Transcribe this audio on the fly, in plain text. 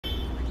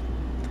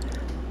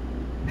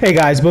Hey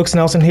guys, Books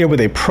Nelson here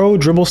with a pro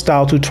dribble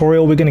style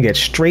tutorial. We're going to get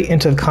straight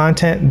into the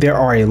content. There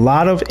are a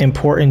lot of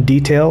important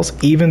details.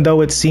 Even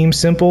though it seems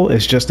simple,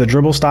 it's just a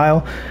dribble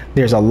style,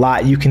 there's a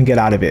lot you can get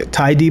out of it.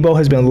 Ty Debo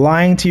has been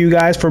lying to you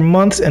guys for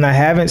months, and I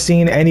haven't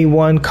seen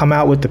anyone come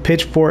out with the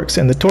pitchforks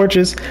and the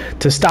torches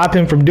to stop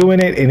him from doing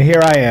it, and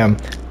here I am.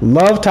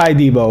 Love Ty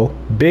Debo,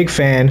 big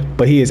fan,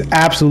 but he is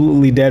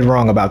absolutely dead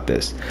wrong about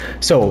this.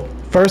 So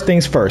first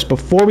things first,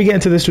 before we get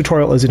into this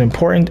tutorial,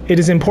 it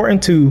is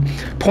important to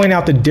point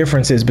out the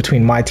differences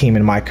between my team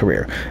and my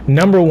career.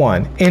 Number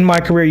one, in my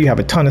career, you have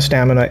a ton of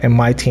stamina. In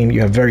my team,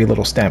 you have very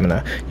little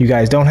stamina. You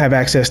guys don't have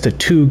access to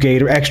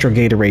extra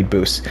Gatorade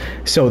boosts.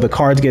 So the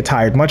cards get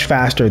tired much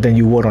faster than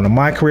you would on a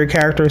my career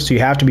character, so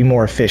you have to be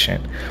more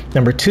efficient.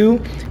 Number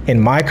two, in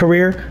my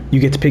career, you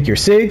get to pick your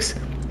SIGs.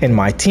 In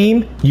my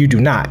team, you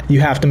do not. You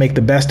have to make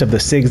the best of the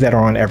SIGs that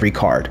are on every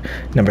card.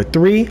 Number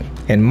three,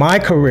 in my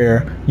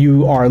career,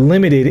 you are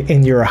limited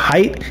in your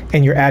height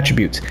and your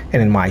attributes.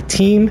 And in my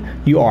team,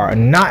 you are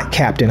not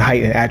capped in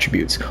height and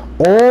attributes.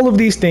 All of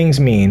these things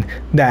mean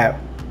that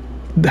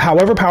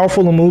however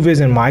powerful a move is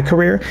in my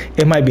career,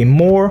 it might be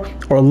more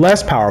or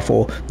less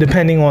powerful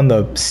depending on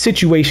the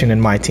situation in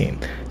my team.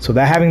 So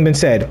that having been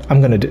said, I'm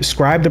going to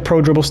describe the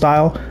pro dribble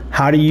style,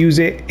 how to use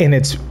it in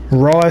its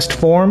rawest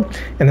form,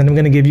 and then I'm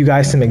going to give you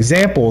guys some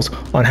examples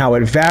on how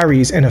it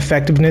varies in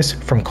effectiveness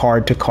from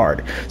card to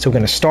card. So we're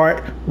going to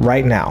start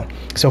right now.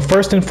 So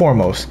first and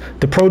foremost,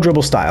 the pro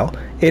dribble style,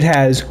 it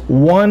has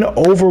one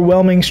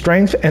overwhelming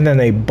strength and then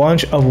a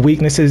bunch of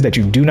weaknesses that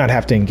you do not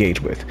have to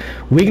engage with.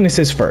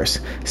 Weaknesses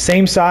first,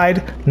 same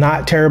side,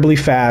 not terribly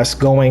fast,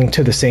 going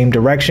to the same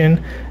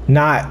direction,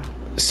 not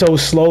so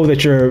slow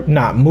that you're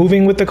not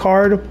moving with the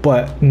card,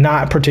 but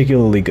not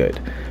particularly good.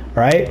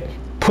 All right.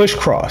 Push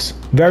cross,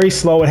 very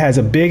slow. It has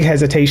a big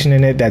hesitation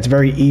in it that's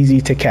very easy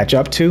to catch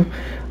up to.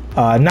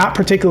 Not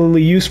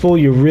particularly useful.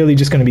 You're really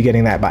just going to be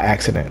getting that by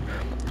accident.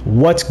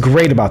 What's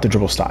great about the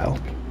dribble style?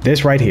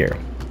 This right here.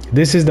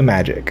 This is the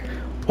magic.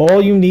 All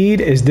you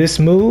need is this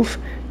move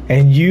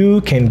and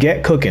you can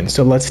get cooking.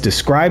 So let's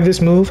describe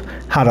this move,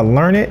 how to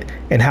learn it,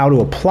 and how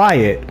to apply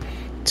it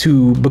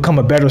to become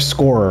a better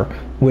scorer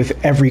with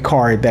every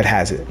card that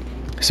has it.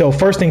 So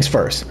first things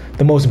first,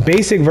 the most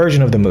basic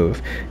version of the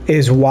move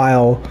is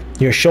while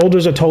your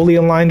shoulders are totally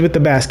aligned with the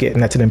basket,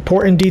 and that's an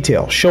important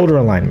detail, shoulder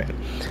alignment.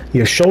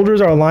 Your shoulders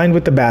are aligned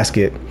with the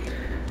basket.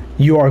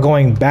 You are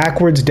going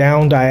backwards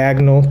down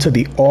diagonal to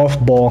the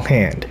off-ball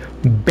hand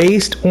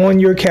based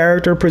on your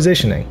character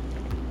positioning.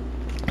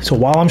 So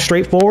while I'm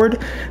straight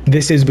forward,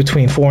 this is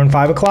between 4 and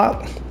 5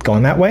 o'clock,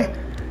 going that way,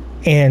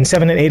 and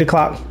 7 and 8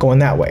 o'clock, going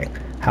that way.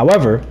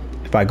 However,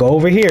 if I go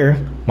over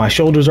here, my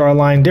shoulders are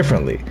aligned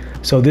differently.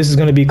 So this is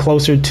going to be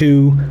closer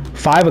to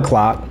 5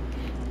 o'clock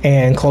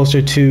and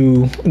closer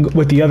to,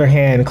 with the other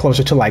hand,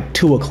 closer to like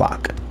 2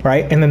 o'clock,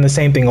 right? And then the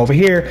same thing over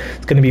here,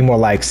 it's going to be more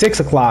like 6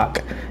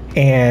 o'clock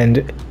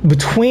and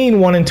between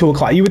 1 and 2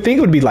 o'clock. You would think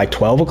it would be like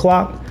 12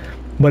 o'clock,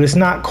 but it's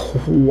not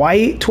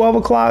quite 12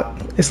 o'clock.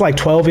 It's like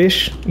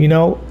 12-ish, you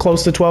know,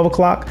 close to 12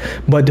 o'clock.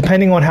 But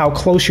depending on how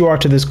close you are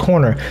to this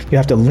corner, you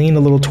have to lean a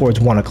little towards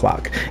 1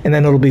 o'clock. And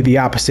then it'll be the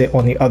opposite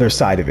on the other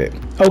side of it.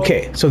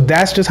 Okay, so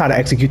that's just how to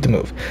execute the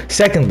move.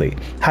 Secondly,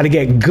 how to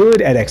get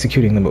good at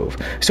executing the move.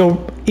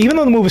 So even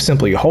though the move is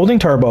simple, you're holding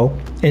turbo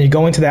and you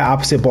go into that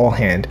opposite ball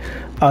hand.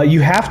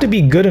 You have to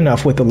be good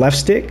enough with the left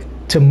stick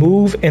to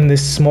move in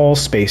this small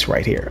space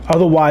right here.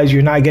 Otherwise,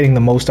 you're not getting the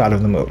most out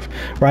of the move,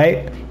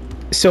 right?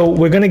 So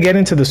we're going to get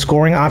into the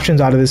scoring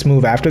options out of this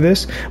move after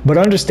this, but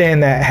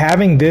understand that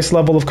having this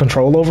level of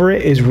control over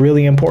it is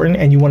really important,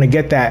 and you want to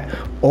get that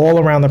all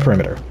around the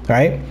perimeter,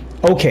 right?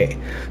 Okay,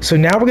 so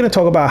now we're going to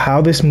talk about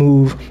how this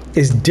move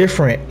is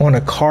different on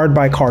a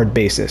card-by-card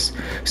basis.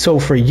 So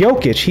for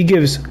Jokic, he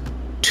gives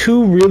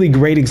two really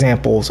great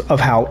examples of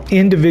how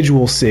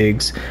individual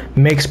SIGs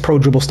makes pro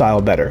dribble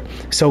style better.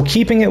 So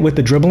keeping it with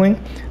the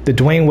dribbling, the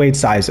Dwayne Wade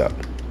size up.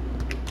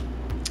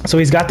 So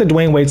he's got the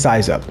Dwayne Wade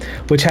size up,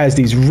 which has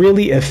these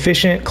really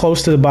efficient,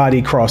 close to the body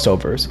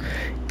crossovers.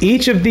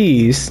 Each of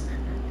these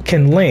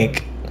can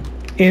link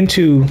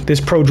into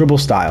this pro dribble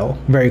style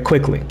very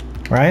quickly,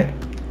 right?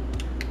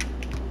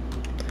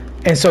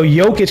 And so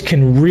Jokic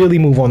can really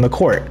move on the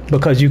court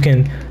because you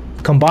can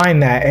combine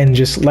that and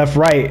just left,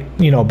 right,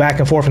 you know, back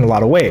and forth in a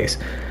lot of ways.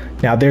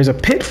 Now there's a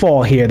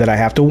pitfall here that I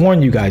have to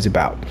warn you guys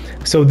about.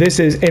 So this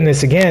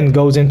again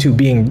goes into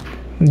being,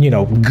 you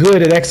know,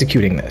 good at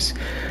executing this.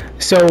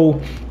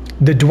 So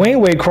the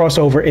Dwayne Wade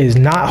crossover is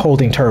not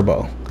holding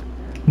turbo,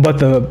 but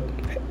the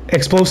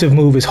explosive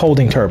move is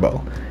holding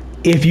turbo.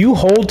 If you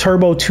hold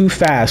turbo too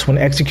fast when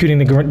executing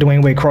the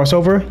Dwayne Wade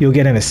crossover, you'll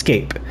get an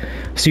escape.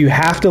 So you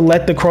have to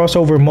let the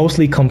crossover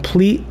mostly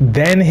complete,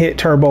 then hit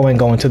turbo and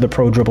go into the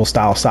pro dribble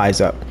style size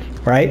up,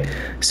 right?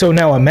 So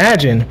now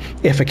imagine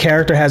if a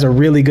character has a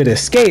really good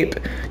escape,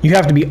 you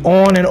have to be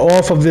on and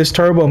off of this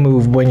turbo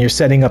move when you're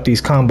setting up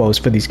these combos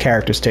for these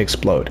characters to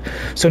explode.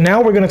 So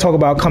now we're going to talk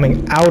about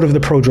coming out of the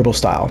pro dribble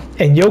style.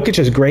 And Jokic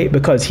is great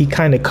because he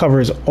kind of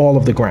covers all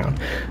of the ground.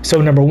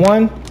 So number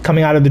one,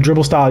 coming out of the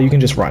dribble style, you can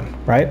just run,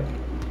 right?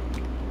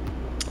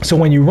 So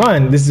when you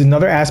run, this is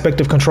another aspect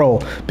of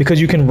control,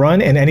 because you can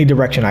run in any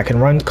direction. I can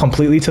run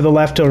completely to the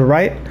left or the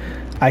right.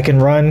 I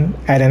can run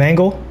at an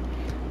angle,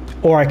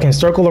 or I can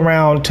circle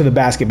around to the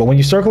basket. But when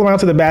you circle around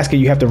to the basket,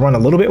 you have to run a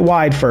little bit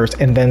wide first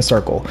and then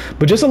circle,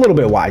 but just a little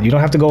bit wide. You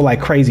don't have to go like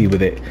crazy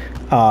with it.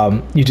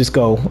 You just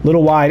go a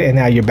little wide and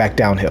now you're back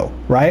downhill,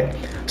 right?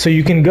 So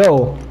you can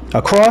go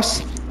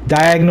across,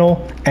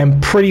 diagonal,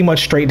 and pretty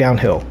much straight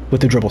downhill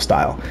with the dribble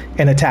style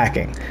and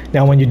attacking.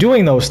 Now, when you're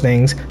doing those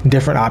things,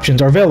 different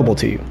options are available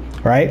to you,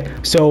 right?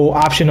 So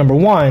option number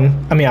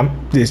one,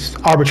 this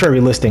arbitrary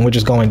listing, we're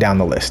just going down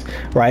the list,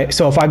 right?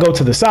 So if I go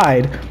to the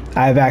side,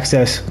 I have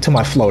access to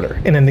my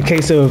floater. And in the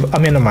case of,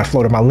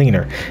 my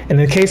leaner. And in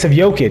the case of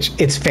Jokic,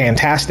 it's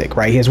fantastic,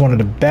 right? He has one of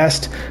the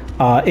best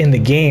in the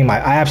game. I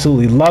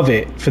absolutely love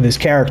it for this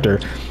character.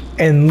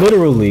 And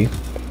literally,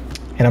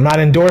 and I'm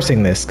not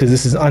endorsing this because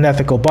this is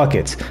unethical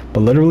buckets, but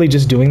literally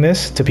just doing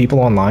this to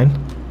people online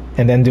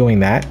and then doing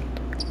that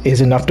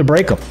is enough to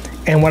break them.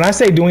 And when I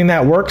say doing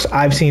that works,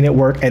 I've seen it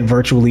work at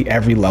virtually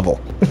every level.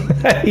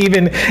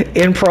 Even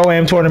in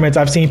Pro-Am tournaments,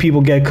 I've seen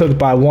people get cooked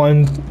by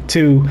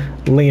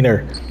 1-2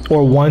 leaner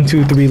or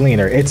 1-2-3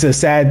 leaner. It's a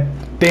sad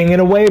thing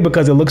in a way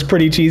because it looks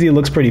pretty cheesy, it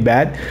looks pretty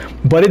bad,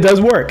 but it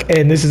does work.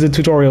 And this is a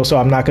tutorial, so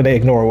I'm not going to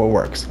ignore what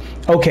works.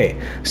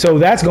 Okay, so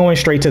that's going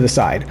straight to the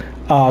side.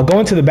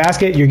 Going to the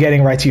basket, you're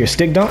getting right to your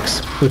stick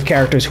dunks with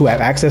characters who have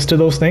access to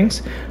those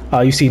things.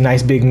 You see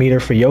nice big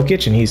meter for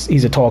Jokic, and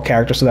he's a tall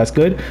character, so that's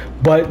good.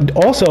 But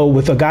also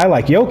with a guy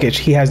like Jokic,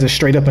 he has this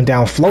straight up and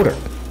down floater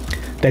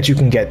that you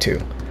can get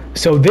to.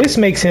 So this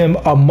makes him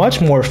a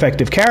much more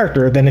effective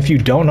character than if you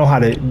don't know how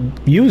to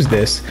use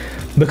this,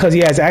 because he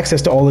has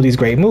access to all of these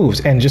great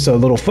moves. And just a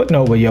little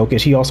footnote with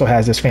Jokic, he also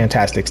has this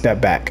fantastic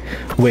step back,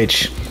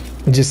 which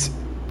just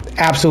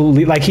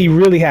absolutely, like, he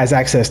really has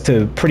access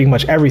to pretty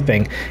much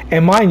everything.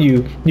 And mind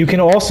you, you can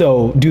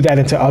also do that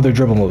into other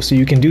dribble moves. So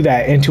you can do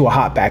that into a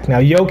hop back. Now,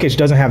 Jokic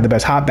doesn't have the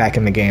best hop back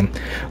in the game,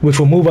 which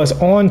will move us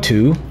on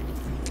to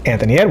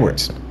Anthony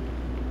Edwards.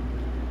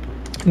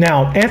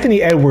 Now,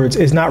 Anthony Edwards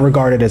is not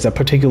regarded as a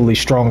particularly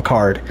strong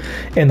card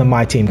in the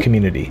Myteam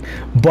community,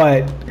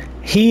 but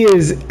he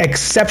is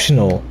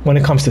exceptional when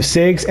it comes to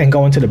SIGs and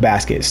going to the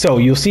basket. So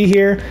you'll see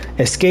here,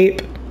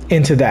 escape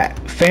into that.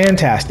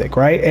 Fantastic,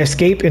 right?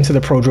 Escape into the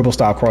pro dribble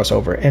style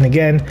crossover. And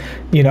again,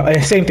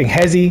 same thing,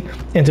 Hezi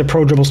into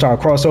pro dribble style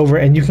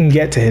crossover, and you can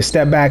get to his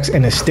step backs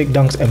and his stick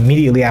dunks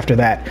immediately after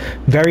that.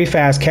 Very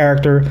fast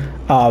character,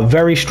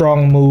 very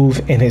strong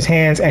move in his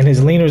hands, and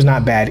his leaner's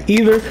not bad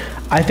either.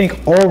 I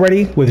think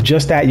already with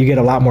just that, you get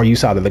a lot more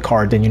use out of the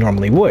card than you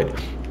normally would.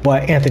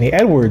 But Anthony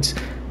Edwards,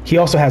 he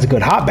also has a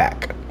good hop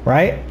back,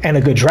 right? And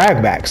a good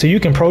drag back. So you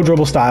can pro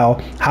dribble style,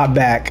 hop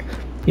back,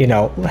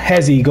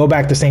 Hezi, go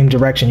back the same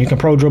direction. You can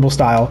pro dribble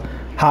style,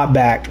 hop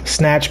back,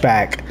 snatch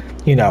back,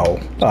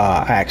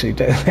 I actually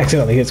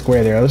accidentally hit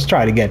square there. Let's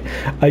try it again.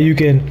 You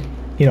can,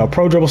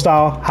 pro dribble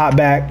style, hop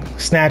back,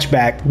 snatch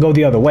back, go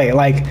the other way.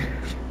 Like,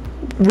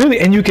 really,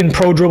 and you can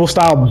pro dribble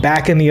style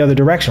back in the other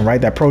direction, right?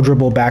 That pro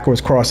dribble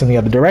backwards cross in the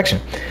other direction.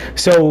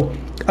 So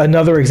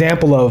another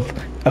example of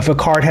if a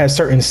card has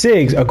certain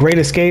SIGs, a great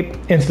escape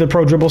into the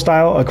pro dribble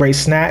style, a great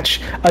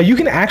snatch. You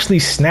can actually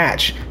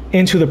snatch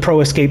into the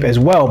pro escape as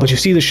well, but you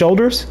see the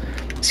shoulders?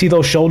 See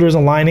those shoulders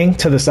aligning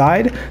to the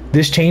side?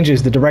 This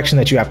changes the direction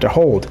that you have to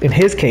hold. In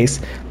his case,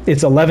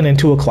 it's 11 and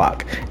 2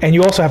 o'clock. And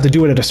you also have to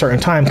do it at a certain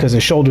time because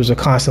the shoulders are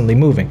constantly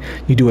moving.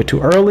 You do it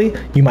too early,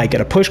 you might get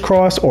a push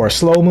cross or a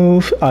slow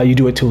move. You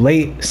do it too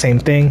late, same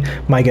thing.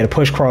 Might get a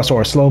push cross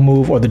or a slow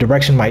move, or the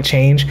direction might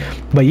change.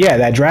 But yeah,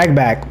 that drag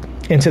back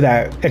into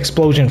that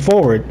explosion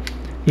forward,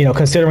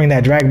 considering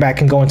that drag back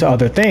can go into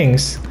other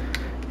things,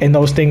 and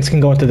those things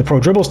can go into the pro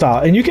dribble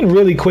style. And you can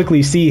really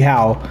quickly see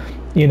how,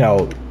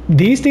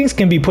 these things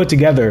can be put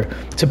together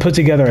to put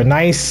together a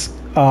nice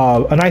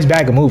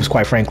bag of moves,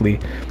 quite frankly,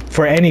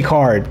 for any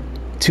card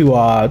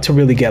to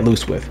really get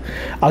loose with.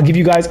 I'll give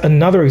you guys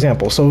another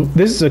example. So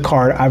this is a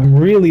card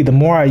the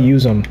more I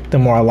use them, the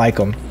more I like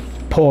them.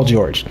 Paul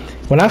George.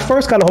 When I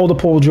first got a hold of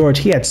Paul George,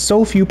 he had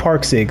so few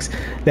park SIGs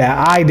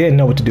that I didn't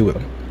know what to do with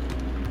him.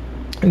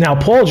 Now,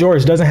 Paul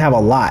George doesn't have a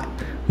lot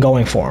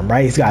going for him,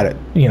 right? He's got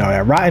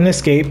that rotten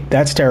escape.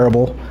 That's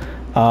terrible.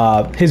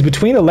 His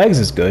between the legs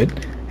is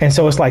good. And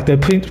so it's like the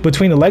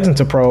between the legs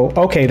into pro.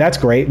 Okay, that's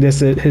great.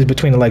 This is his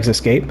between the legs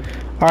escape.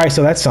 All right,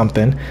 so that's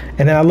something.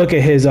 And then I look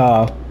at his,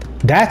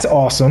 that's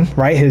awesome,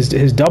 right?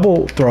 His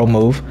double throw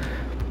move.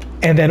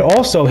 And then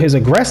also his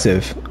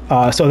aggressive.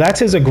 So that's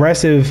his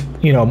aggressive,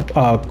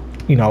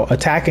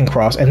 attacking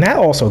cross. And that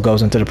also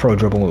goes into the pro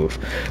dribble move.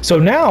 So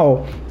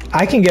now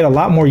I can get a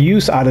lot more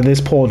use out of this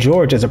Paul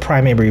George as a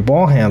primary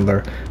ball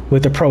handler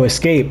with the pro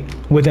escape,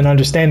 with an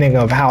understanding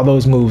of how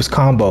those moves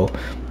combo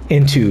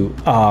into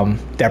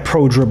that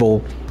pro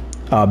dribble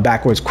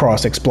backwards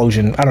cross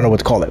explosion. I don't know what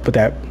to call it, but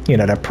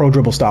that pro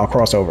dribble style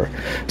crossover.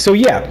 So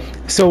yeah,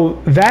 so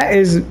that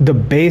is the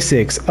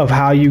basics of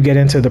how you get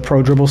into the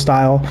pro dribble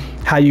style,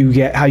 how you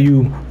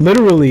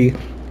literally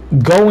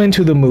go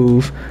into the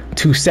move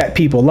to set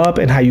people up,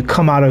 and how you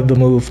come out of the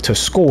move to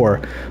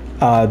score.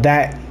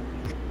 That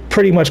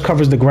pretty much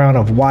covers the ground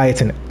of why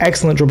it's an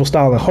excellent dribble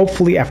style. And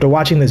hopefully after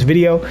watching this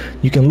video,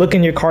 you can look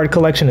in your card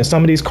collection and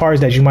some of these cards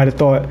that you might have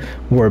thought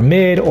were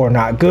mid or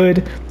not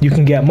good, you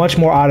can get much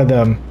more out of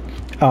them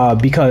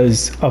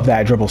because of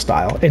that dribble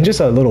style. And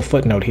just a little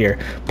footnote here,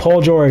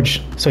 Paul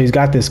George, so he's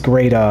got this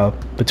great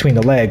between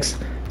the legs.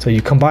 So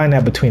you combine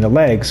that between the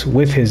legs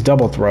with his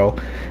double throw,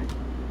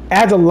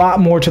 adds a lot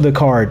more to the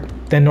card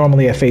than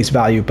normally at face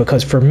value,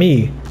 because for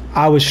me,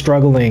 I was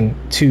struggling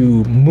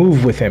to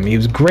move with him. He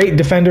was great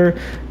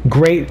defender,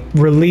 great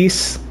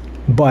release,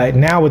 but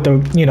now with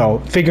the, you know,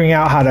 figuring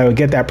out how to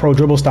get that pro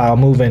dribble style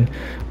moving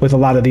with a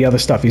lot of the other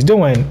stuff he's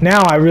doing,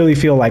 now I really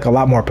feel like a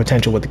lot more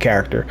potential with the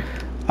character.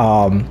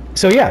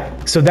 So yeah,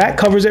 so that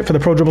covers it for the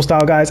pro dribble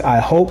style, guys. I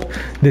hope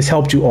this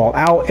helped you all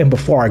out. And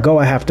before I go,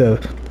 I have to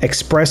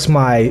express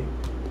my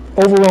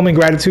overwhelming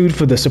gratitude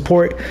for the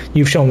support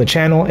you've shown the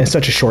channel in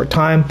such a short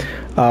time.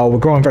 We're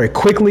growing very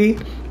quickly.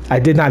 I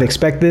did not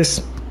expect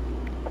this.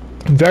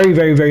 Very,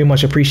 very, very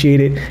much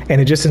appreciated,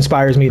 and it just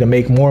inspires me to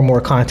make more and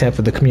more content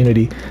for the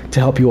community to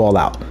help you all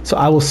out. So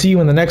I will see you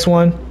in the next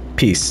one.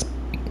 Peace.